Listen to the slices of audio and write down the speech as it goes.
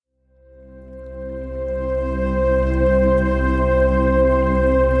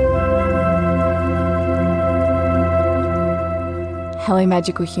Hello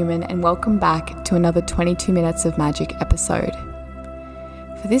Magical Human, and welcome back to another 22 Minutes of Magic episode.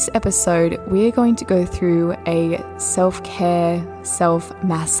 For this episode, we are going to go through a self-care,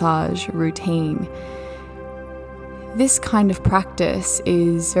 self-massage routine. This kind of practice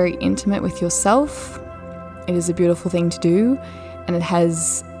is very intimate with yourself. It is a beautiful thing to do, and it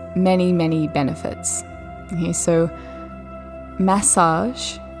has many, many benefits. Okay, so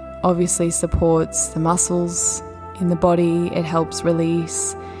massage obviously supports the muscles in the body. It helps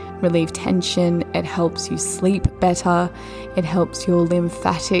relieve tension. It helps you sleep better. It helps your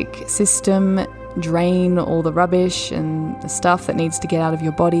lymphatic system drain all the rubbish and the stuff that needs to get out of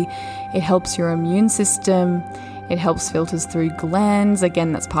your body. It helps your immune system. It helps filters through glands.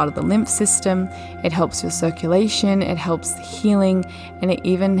 Again, that's part of the lymph system. It helps your circulation. It helps the healing. And it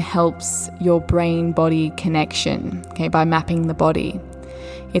even helps your brain-body connection, okay, by mapping the body.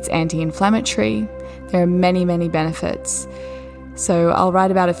 It's anti-inflammatory. There are many, many benefits. So I'll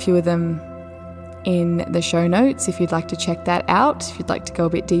write about a few of them in the show notes if you'd like to check that out, if you'd like to go a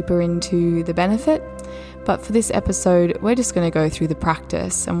bit deeper into the benefit. But for this episode, we're just going to go through the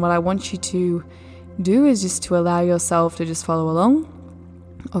practice. And what I want you to do is just to allow yourself to just follow along.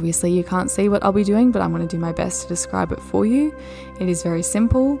 Obviously, you can't see what I'll be doing, but I'm going to do my best to describe it for you. It is very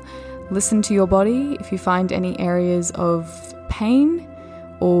simple. Listen to your body. If you find any areas of pain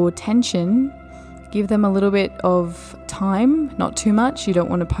or tension, give them a little bit of time, not too much. You don't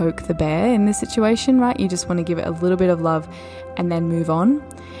want to poke the bear in this situation, right? You just want to give it a little bit of love and then move on.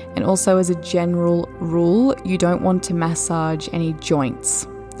 And also, as a general rule, you don't want to massage any joints,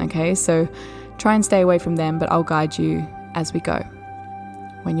 okay? So try and stay away from them, but I'll guide you as we go.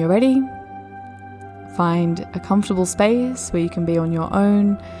 When you're ready, find a comfortable space where you can be on your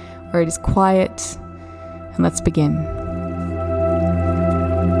own, where it is quiet, and let's begin.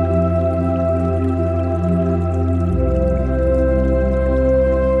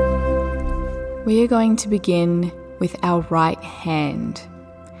 We are going to begin with our right hand.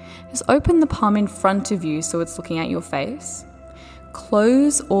 Just open the palm in front of you so it's looking at your face.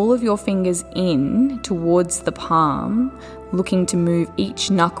 Close all of your fingers in towards the palm, looking to move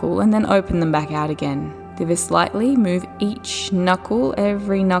each knuckle, and then open them back out again. This lightly, move each knuckle,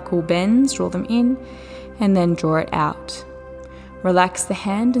 every knuckle bends, draw them in, and then draw it out. Relax the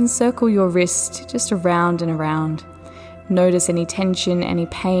hand and circle your wrist just around and around. Notice any tension, any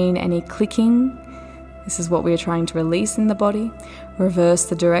pain, any clicking. This is what we are trying to release in the body. Reverse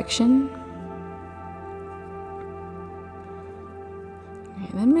the direction.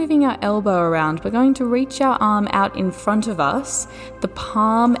 Okay, then moving our elbow around, we're going to reach our arm out in front of us. The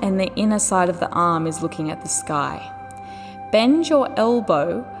palm and the inner side of the arm is looking at the sky. Bend your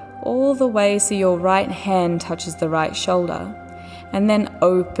elbow all the way so your right hand touches the right shoulder, and then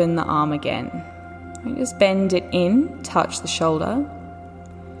open the arm again. Just bend it in, touch the shoulder,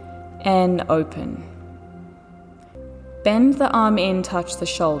 and open. Bend the arm in, touch the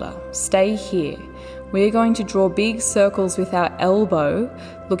shoulder. Stay here. We're going to draw big circles with our elbow,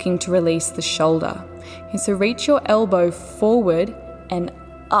 looking to release the shoulder. Okay, so reach your elbow forward and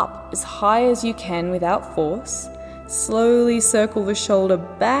up as high as you can without force. Slowly circle the shoulder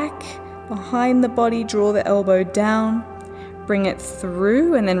back, behind the body, draw the elbow down. Bring it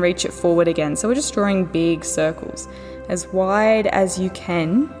through and then reach it forward again. So we're just drawing big circles as wide as you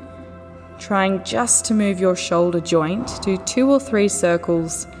can, trying just to move your shoulder joint. Do 2 or 3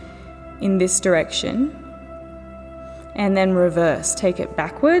 circles in this direction and then reverse. Take it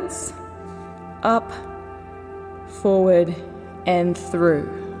backwards, up, forward, and through.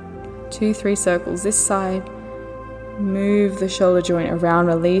 2, 3 circles this side. Move the shoulder joint around,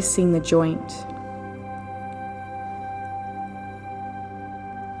 releasing the joint.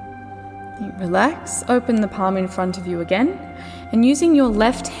 Relax, open the palm in front of you again, and using your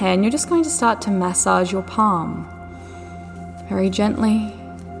left hand, you're just going to start to massage your palm. Very gently,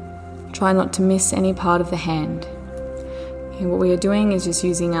 try not to miss any part of the hand. And what we are doing is just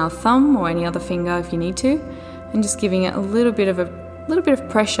using our thumb or any other finger if you need to, and just giving it a little bit of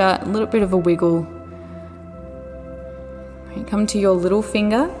pressure, a little bit of a wiggle. Come to your little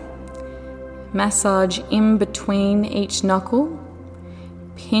finger, massage in between each knuckle.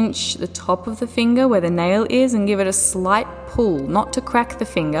 Pinch the top of the finger where the nail is and give it a slight pull, not to crack the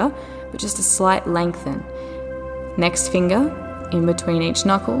finger, but just a slight lengthen. Next finger, in between each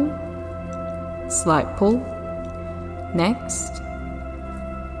knuckle, slight pull. Next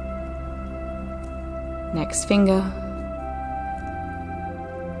finger,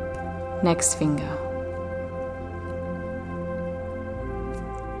 next finger.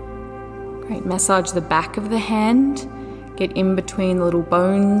 Great, massage the back of the hand. Get in between the little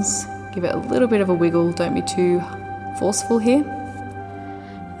bones, give it a little bit of a wiggle, don't be too forceful here.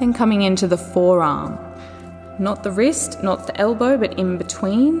 Then coming into the forearm. Not the wrist, not the elbow, but in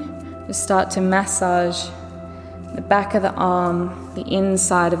between. Just start to massage the back of the arm, the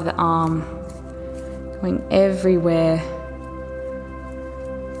inside of the arm, going everywhere.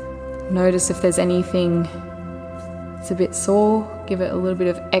 Notice if there's anything that's a bit sore, give it a little bit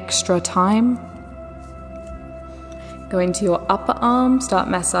of extra time. Go into your upper arm, start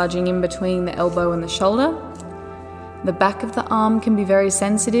massaging in between the elbow and the shoulder. The back of the arm can be very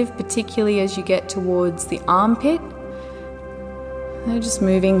sensitive, particularly as you get towards the armpit. So just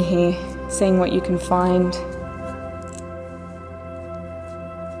moving here, seeing what you can find.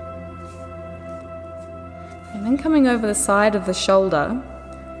 And then coming over the side of the shoulder,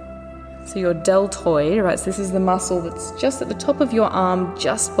 so your deltoid, right, so this is the muscle that's just at the top of your arm,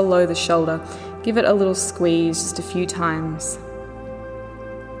 just below the shoulder. Give it a little squeeze, just a few times.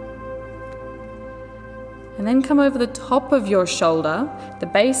 And then come over the top of your shoulder, the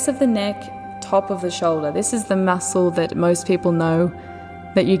base of the neck, top of the shoulder. This is the muscle that most people know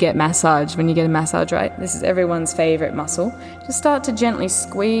that you get massaged when you get a massage, right? This is everyone's favorite muscle. Just start to gently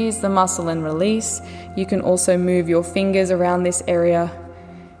squeeze the muscle and release. You can also move your fingers around this area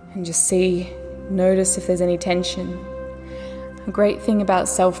and just notice if there's any tension. A great thing about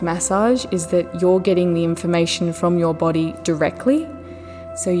self-massage is that you're getting the information from your body directly,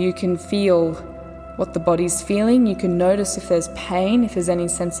 so you can feel what the body's feeling. You can notice if there's pain, if there's any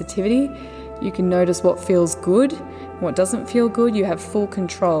sensitivity. You can notice what feels good, what doesn't feel good. You have full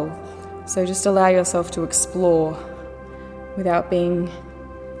control. So just allow yourself to explore without being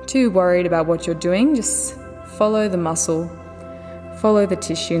too worried about what you're doing. Just follow the muscle, follow the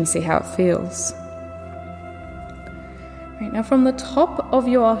tissue and see how it feels. Right, now from the top of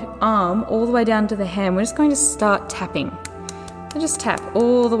your arm all the way down to the hand, we're just going to start tapping. So just tap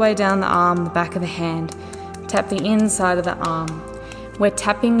all the way down the arm, the back of the hand. Tap the inside of the arm. We're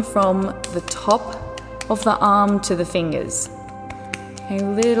tapping from the top of the arm to the fingers. Okay,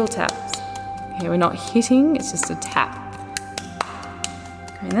 little taps. Okay, we're not hitting, it's just a tap.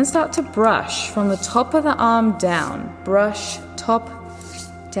 Okay, and then start to brush from the top of the arm down. Brush top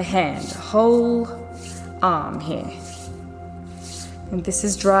to hand, whole arm here. And this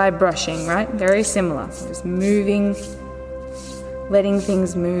is dry brushing, right? Very similar. Just moving, letting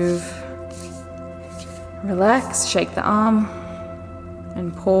things move. Relax, shake the arm,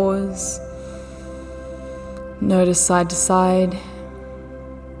 and pause. Notice side to side.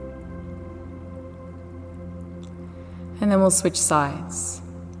 And then we'll switch sides.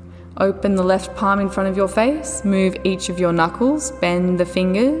 Open the left palm in front of your face, move each of your knuckles, bend the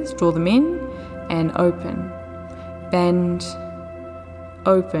fingers, draw them in, and open. Bend,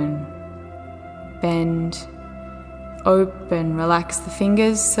 open, bend, open. Relax the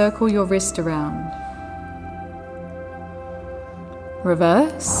fingers, circle your wrist around.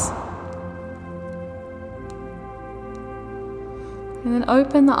 Reverse. And then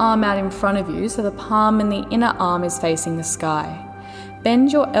open the arm out in front of you so the palm and the inner arm is facing the sky.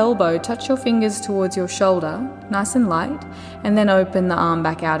 Bend your elbow, touch your fingers towards your shoulder, nice and light, and then open the arm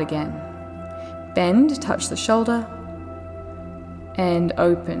back out again. Bend, touch the shoulder, and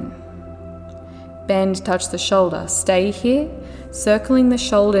open. Bend, touch the shoulder. Stay here, circling the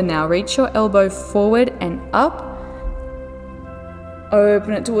shoulder now. Reach your elbow forward and up.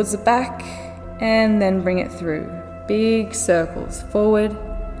 Open it towards the back, and then bring it through. Big circles, forward,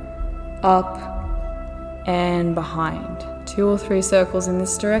 up, and behind. 2 or 3 circles in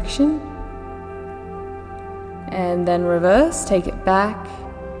this direction. And then reverse, take it back,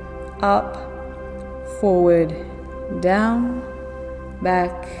 up, forward, down,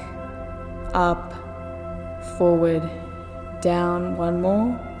 back, up, forward, down. One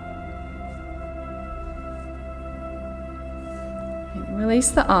more. And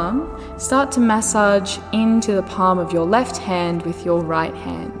release the arm. Start to massage into the palm of your left hand with your right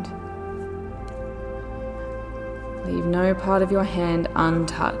hand. Leave no part of your hand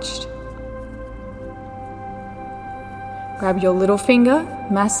untouched. Grab your little finger,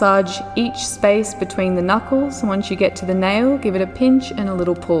 massage each space between the knuckles, and once you get to the nail, give it a pinch and a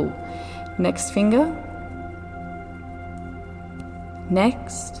little pull. Next finger.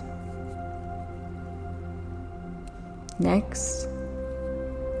 Next. Next.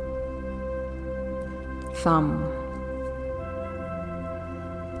 Thumb.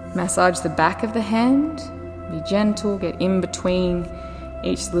 Massage the back of the hand. Be gentle, get in between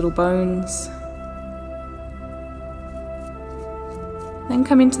each little bones. Then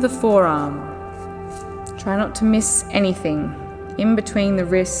come into the forearm. Try not to miss anything. In between the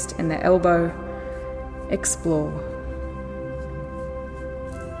wrist and the elbow, explore.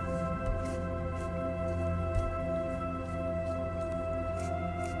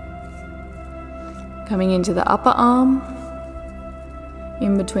 Coming into the upper arm,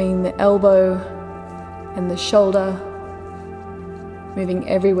 in between the elbow and the shoulder, moving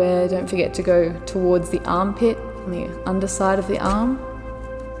everywhere. Don't forget to go towards the armpit on the underside of the arm.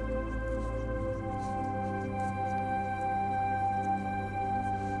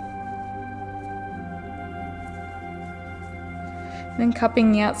 Then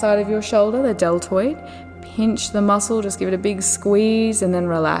cupping the outside of your shoulder, the deltoid. Pinch the muscle, just give it a big squeeze and then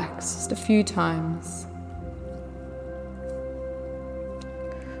relax, just a few times.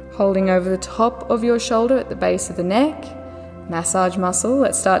 Holding over the top of your shoulder at the base of the neck, massage muscle.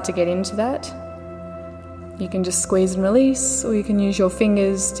 Let's start to get into that. You can just squeeze and release, or you can use your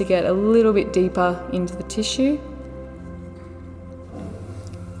fingers to get a little bit deeper into the tissue.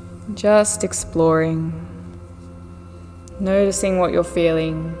 Just exploring, noticing what you're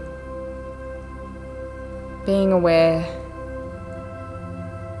feeling, being aware.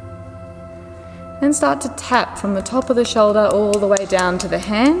 Then start to tap from the top of the shoulder all the way down to the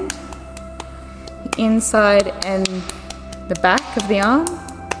hand, the inside and the back of the arm.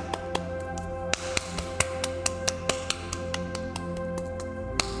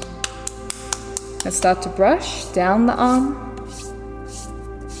 Let's start to brush down the arm.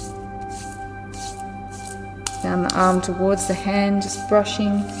 Down the arm towards the hand, just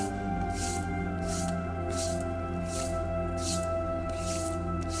brushing.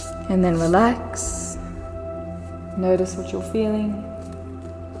 And then relax. Notice what you're feeling.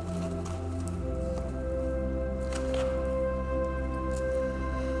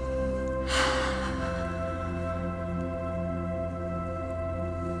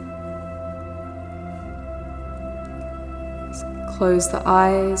 Close the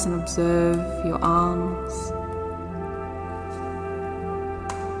eyes and observe your arms.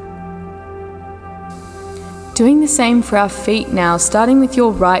 Doing the same for our feet now, starting with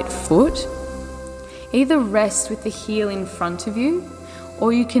your right foot. Either rest with the heel in front of you,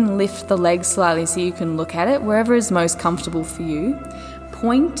 or you can lift the leg slightly so you can look at it, wherever is most comfortable for you.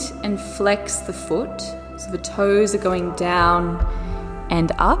 Point and flex the foot, so the toes are going down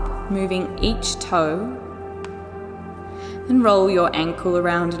and up, moving each toe. Then roll your ankle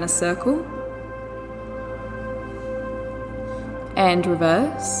around in a circle. And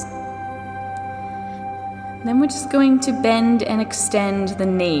reverse. Then we're just going to bend and extend the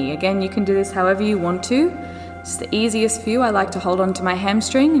knee. Again, you can do this however you want to. It's the easiest for you. I like to hold on to my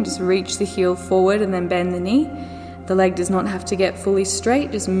hamstring and just reach the heel forward and then bend the knee. The leg does not have to get fully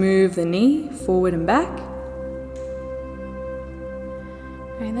straight. Just move the knee forward and back.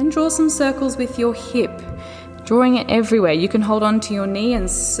 And then draw some circles with your hip, drawing it everywhere. You can hold on to your knee and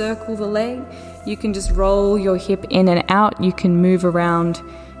circle the leg. You can just roll your hip in and out. You can move around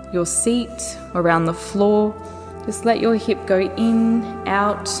your seat, around the floor. Just let your hip go in,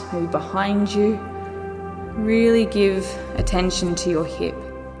 out, maybe behind you. Really give attention to your hip.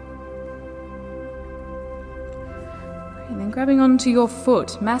 And then grabbing onto your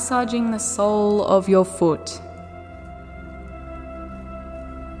foot, massaging the sole of your foot.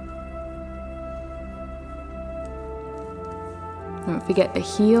 Don't forget the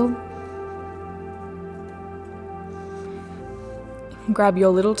heel. Grab your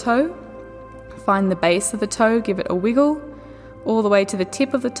little toe, find the base of the toe, give it a wiggle, all the way to the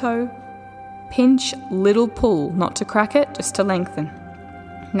tip of the toe. Pinch, little pull, not to crack it, just to lengthen.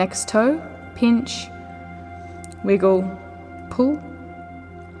 Next toe, pinch, wiggle, pull.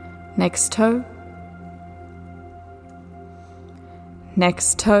 Next toe.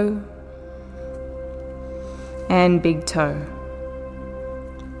 Next toe. And big toe.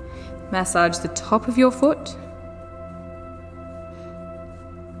 Massage the top of your foot.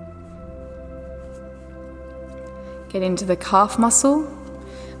 Get into the calf muscle.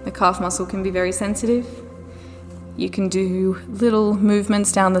 The calf muscle can be very sensitive. You can do little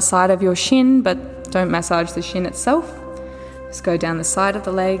movements down the side of your shin, but don't massage the shin itself. Just go down the side of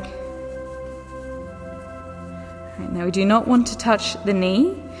the leg. Right, now we do not want to touch the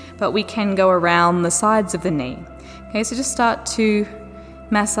knee, but we can go around the sides of the knee. Okay, so just start to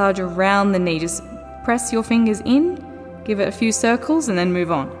massage around the knee. Just press your fingers in, give it a few circles, and then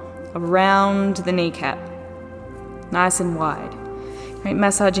move on. Around the kneecap. Nice and wide. Right,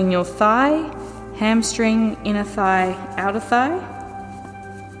 massaging your thigh, hamstring, inner thigh, outer thigh.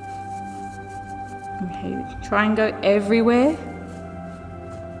 Okay, try and go everywhere.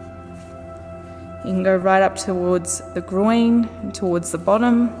 You can go right up towards the groin, and towards the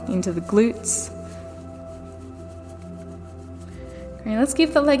bottom, into the glutes. Okay, let's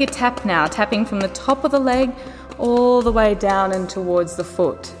give the leg a tap now, tapping from the top of the leg all the way down and towards the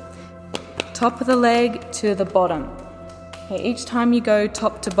foot. Top of the leg to the bottom. Okay, each time you go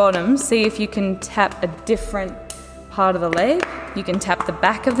top to bottom, see if you can tap a different part of the leg. You can tap the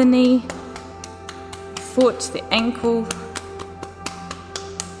back of the knee, foot, the ankle,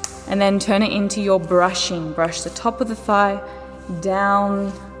 and then turn it into your brushing. Brush the top of the thigh,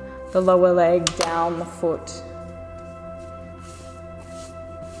 down the lower leg, down the foot.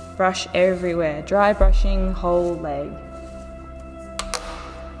 Brush everywhere, dry brushing, whole leg.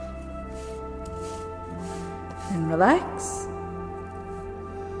 And relax.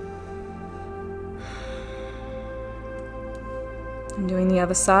 And doing the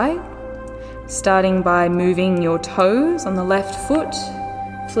other side, starting by moving your toes on the left foot.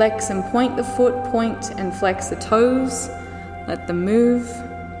 Flex and point the foot, point and flex the toes. Let them move.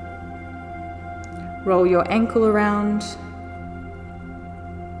 Roll your ankle around.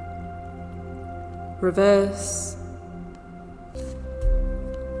 Reverse.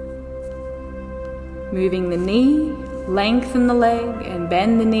 Moving the knee, lengthen the leg and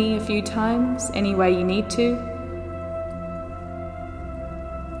bend the knee a few times, any way you need to.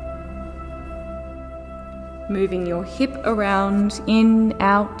 Moving your hip around, in,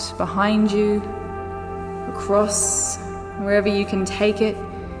 out, behind you, across, wherever you can take it.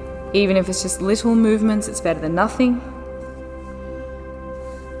 Even if it's just little movements, it's better than nothing.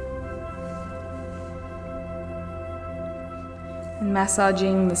 And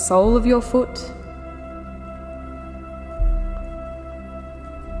massaging the sole of your foot.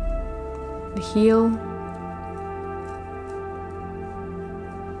 The heel,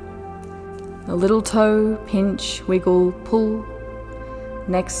 the little toe, pinch, wiggle, pull,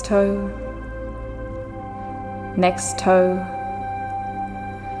 next toe, next toe,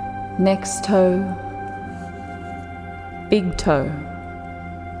 next toe, big toe,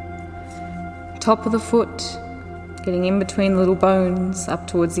 top of the foot, getting in between the little bones up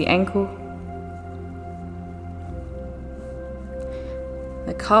towards the ankle.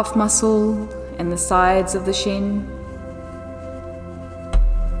 The calf muscle and the sides of the shin.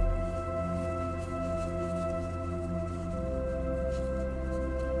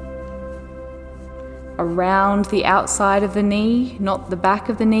 Around the outside of the knee, not the back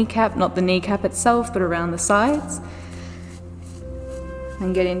of the kneecap, not the kneecap itself, but around the sides.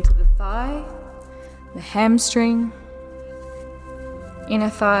 And get into the thigh, the hamstring, inner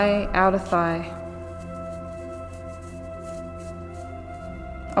thigh, outer thigh.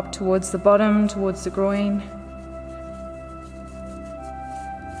 Up towards the bottom, towards the groin.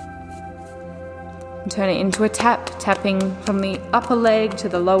 And turn it into a tap, tapping from the upper leg to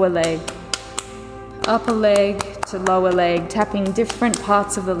the lower leg. Upper leg to lower leg, tapping different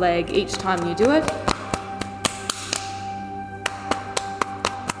parts of the leg each time you do it.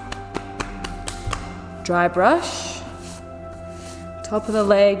 Dry brush, top of the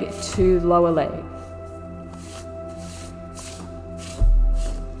leg to lower leg.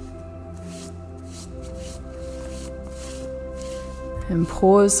 And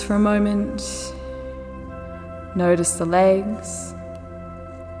pause for a moment. Notice the legs.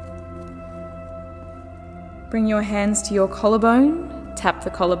 Bring your hands to your collarbone. Tap the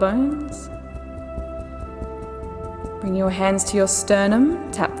collarbones. Bring your hands to your sternum.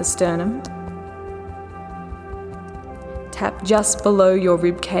 Tap the sternum. Tap just below your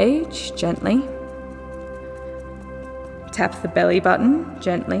rib cage, gently. Tap the belly button,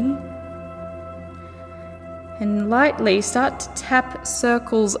 gently. And lightly start to tap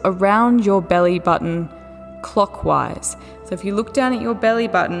circles around your belly button clockwise. So if you look down at your belly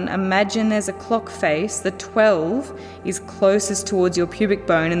button, imagine there's a clock face. The 12 is closest towards your pubic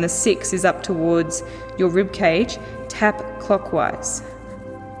bone and the 6 is up towards your rib cage. Tap clockwise.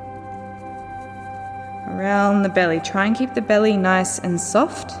 Around the belly. Try and keep the belly nice and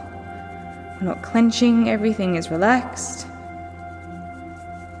soft. We're not clenching, everything is relaxed.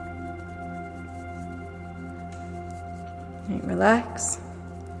 Relax.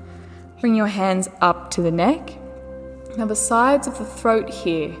 Bring your hands up to the neck. Now the sides of the throat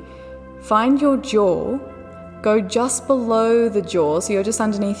here. Find your jaw. Go just below the jaw, so you're just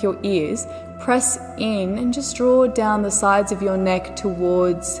underneath your ears. Press in and just draw down the sides of your neck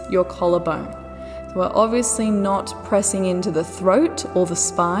towards your collarbone. So we're obviously not pressing into the throat or the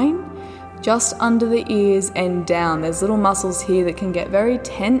spine, just under the ears and down. There's little muscles here that can get very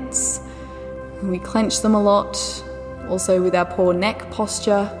tense. We clench them a lot. Also with our poor neck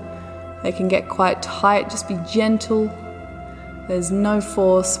posture, they can get quite tight. Just be gentle. There's no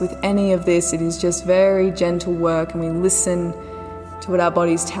force with any of this. It is just very gentle work, and we listen to what our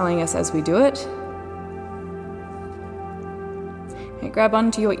body's telling us as we do it. Okay, grab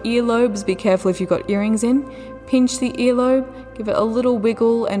onto your earlobes. Be careful if you've got earrings in. Pinch the earlobe, give it a little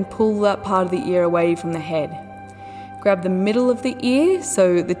wiggle and pull that part of the ear away from the head. grab the middle of the ear,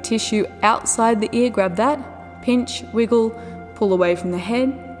 so the tissue outside the ear, grab that, pinch, wiggle, pull away from the head.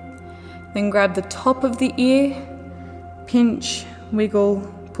 Then grab the top of the ear, pinch, wiggle,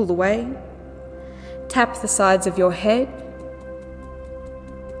 pull away. Tap the sides of your head.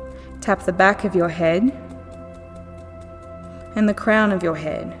 Tap the back of your head and the crown of your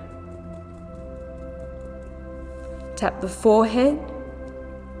head. Tap the forehead.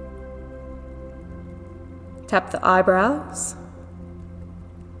 Tap the eyebrows.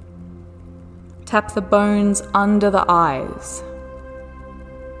 Tap the bones under the eyes.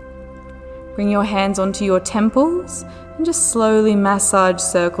 Bring your hands onto your temples and just slowly massage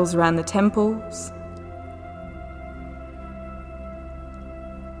circles around the temples.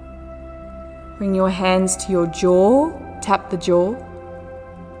 Bring your hands to your jaw, tap the jaw.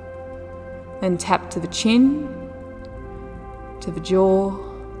 Then tap to the chin, to the jaw,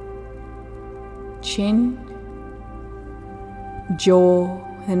 chin, jaw,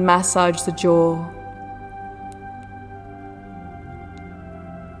 and massage the jaw.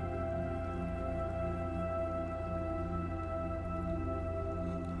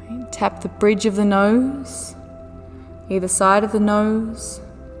 Tap the bridge of the nose, either side of the nose.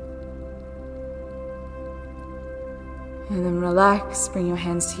 And then relax, bring your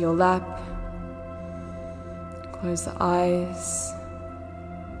hands to your lap. Close the eyes.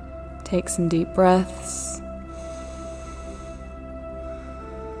 Take some deep breaths.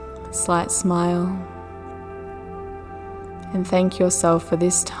 Slight smile. And thank yourself for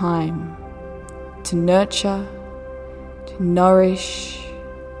this time to nurture, to nourish,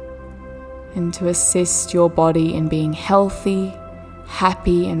 and to assist your body in being healthy,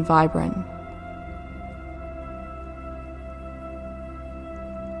 happy, and vibrant.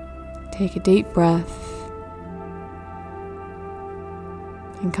 Take a deep breath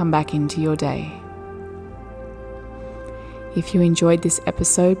and come back into your day. If you enjoyed this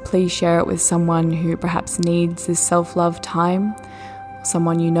episode, please share it with someone who perhaps needs this self-love time,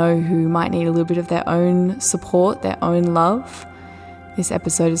 someone you know who might need a little bit of their own support, their own love. This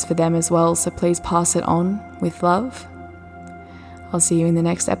episode is for them as well, so please pass it on with love. I'll see you in the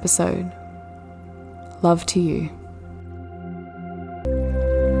next episode. Love to you.